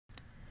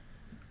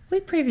We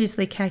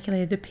previously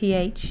calculated the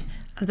pH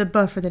of the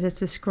buffer that is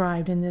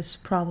described in this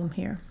problem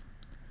here.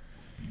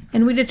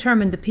 And we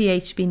determined the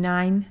pH to be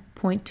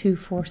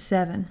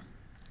 9.247.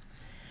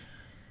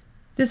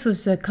 This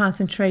was the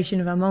concentration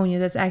of ammonia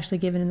that's actually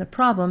given in the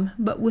problem,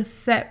 but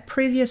with that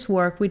previous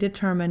work we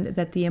determined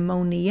that the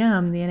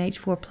ammonium, the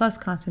NH4 plus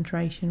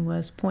concentration,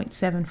 was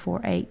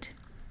 0.748.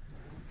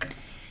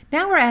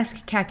 Now we're asked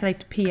to calculate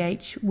the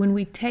pH when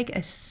we take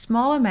a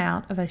small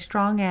amount of a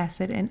strong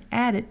acid and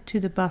add it to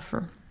the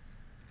buffer.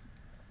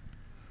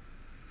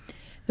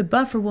 The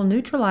buffer will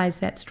neutralize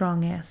that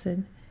strong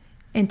acid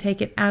and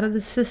take it out of the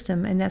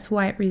system, and that's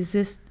why it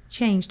resists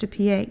change to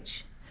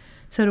pH.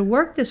 So to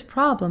work this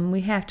problem,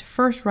 we have to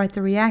first write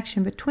the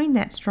reaction between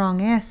that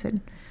strong acid,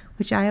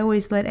 which I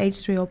always let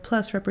H3O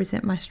plus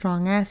represent my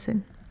strong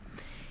acid,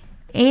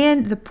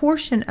 and the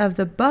portion of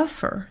the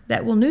buffer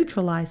that will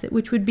neutralize it,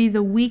 which would be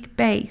the weak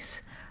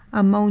base.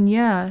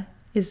 Ammonia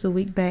is the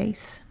weak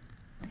base.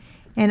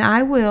 And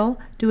I will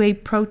do a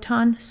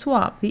proton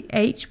swap. The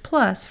H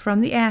plus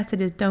from the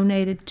acid is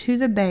donated to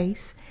the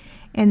base,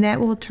 and that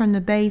will turn the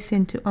base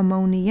into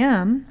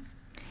ammonium,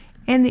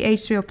 and the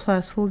H3O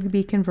plus will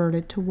be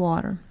converted to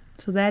water.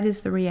 So that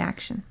is the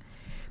reaction.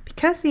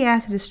 Because the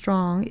acid is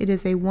strong, it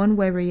is a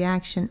one-way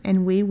reaction,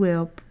 and we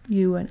will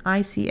use an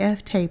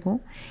ICF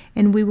table,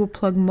 and we will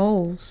plug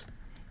moles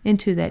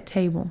into that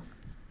table.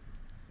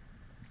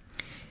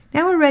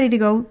 Now we're ready to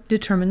go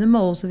determine the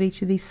moles of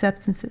each of these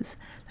substances.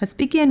 Let's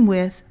begin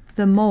with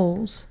the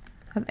moles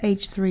of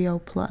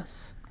H3O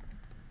plus.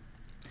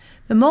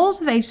 The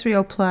moles of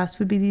H3O plus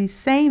would be the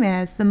same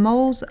as the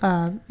moles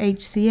of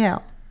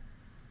HCl.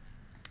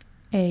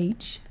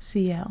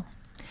 HCl.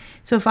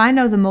 So if I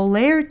know the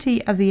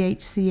molarity of the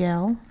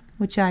HCl,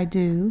 which I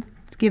do,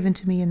 it's given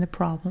to me in the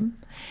problem,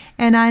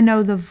 and I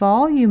know the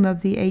volume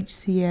of the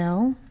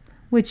HCl,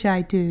 which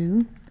I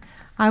do,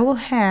 I will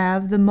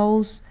have the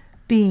moles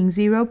being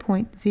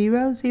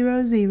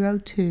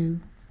 0.0002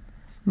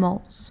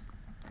 moles.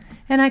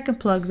 And I can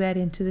plug that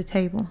into the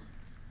table.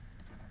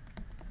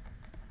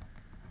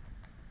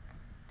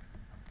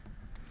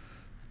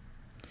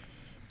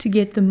 To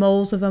get the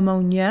moles of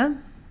ammonia,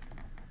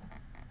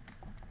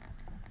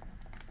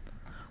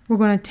 we're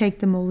going to take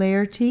the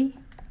molarity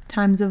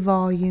times the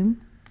volume.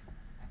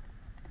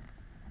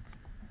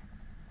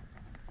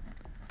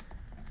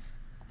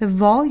 The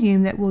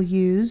volume that we'll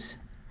use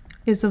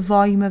is the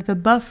volume of the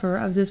buffer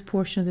of this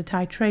portion of the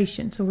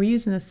titration. So we're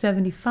using the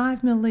 75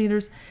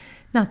 milliliters,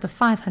 not the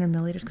 500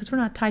 milliliters, because we're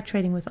not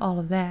titrating with all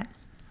of that.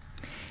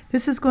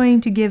 This is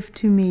going to give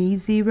to me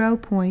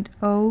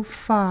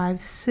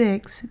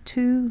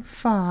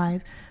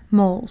 0.05625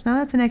 moles. Now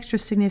that's an extra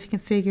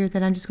significant figure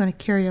that I'm just going to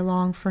carry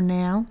along for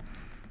now.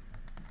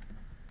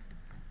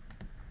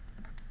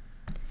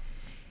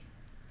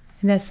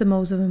 And that's the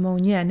moles of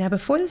ammonia. Now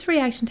before this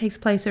reaction takes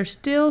place, there's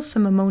still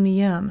some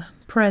ammonium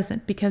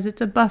present because it's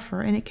a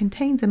buffer and it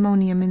contains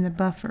ammonium in the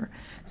buffer.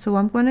 So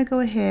I'm going to go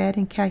ahead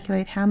and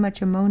calculate how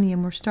much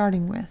ammonium we're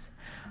starting with.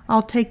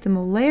 I'll take the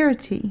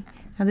molarity.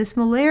 Now this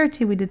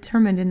molarity we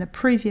determined in the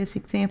previous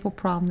example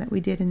problem that we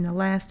did in the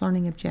last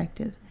learning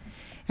objective.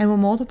 And we'll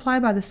multiply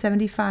by the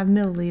 75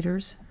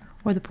 milliliters,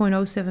 or the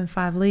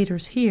 0.075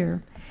 liters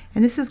here.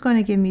 And this is going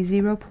to give me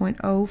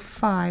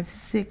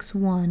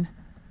 0.0561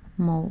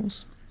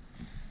 moles.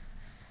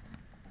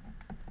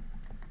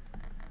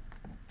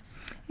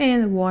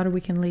 And the water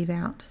we can leave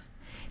out.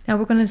 Now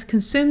we're going to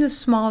consume the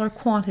smaller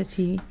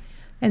quantity,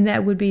 and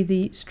that would be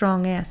the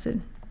strong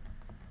acid.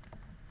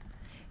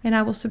 And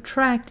I will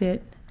subtract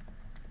it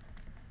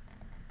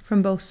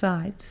from both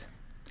sides.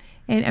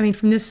 And I mean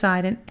from this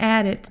side, and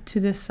add it to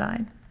this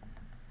side.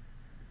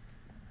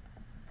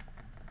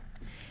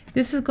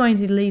 This is going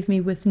to leave me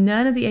with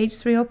none of the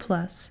H3O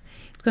plus.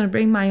 It's going to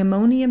bring my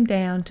ammonium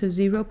down to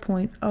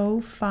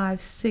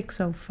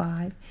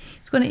 0.05605.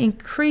 It's going to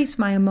increase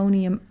my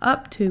ammonium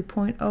up to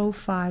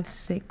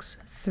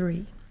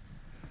 0.0563.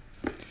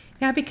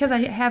 Now because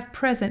I have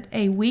present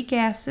a weak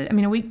base,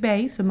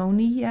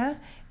 ammonia,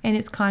 and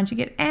its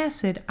conjugate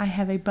acid, I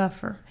have a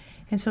buffer.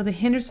 And so the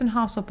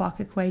Henderson-Hasselbalch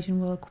equation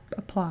will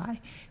apply.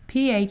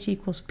 pH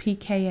equals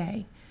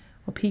pKa.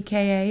 Well,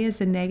 pKa is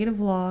the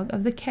negative log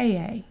of the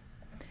Ka.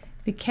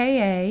 The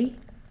Ka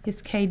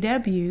is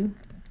Kw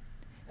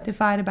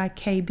divided by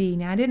Kb.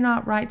 Now I did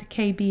not write the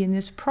Kb in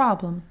this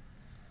problem,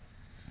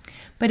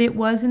 but it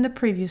was in the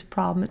previous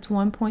problem. It's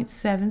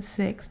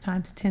 1.76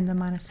 times 10 to the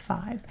minus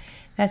 5.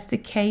 That's the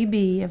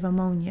Kb of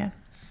ammonia.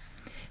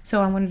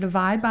 So I'm going to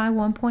divide by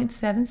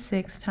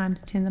 1.76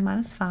 times 10 to the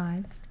minus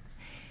 5.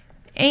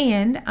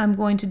 And I'm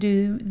going to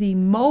do the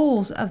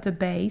moles of the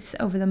base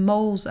over the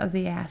moles of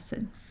the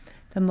acid.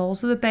 The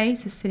moles of the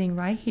base is sitting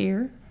right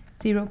here,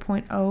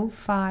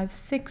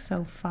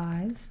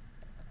 0.05605.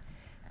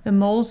 The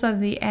moles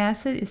of the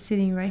acid is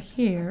sitting right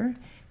here,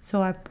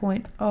 so I have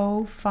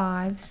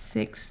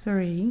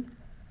 0.0563.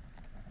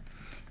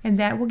 And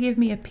that will give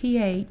me a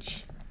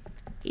pH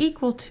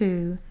equal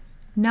to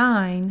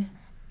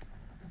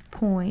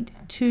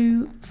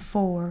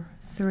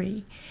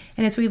 9.243.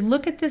 And as we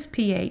look at this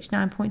pH,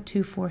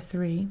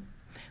 9.243,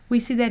 we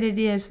see that it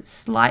is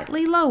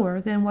slightly lower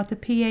than what the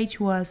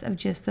pH was of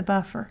just the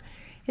buffer.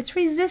 It's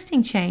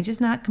resisting change. It's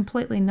not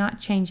completely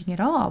not changing at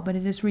all, but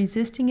it is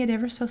resisting it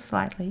ever so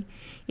slightly.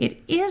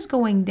 It is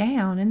going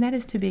down, and that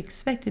is to be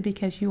expected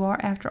because you are,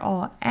 after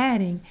all,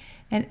 adding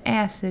an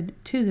acid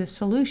to the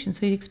solution.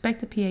 So you'd expect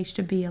the pH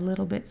to be a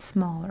little bit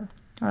smaller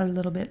or a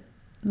little bit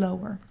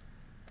lower.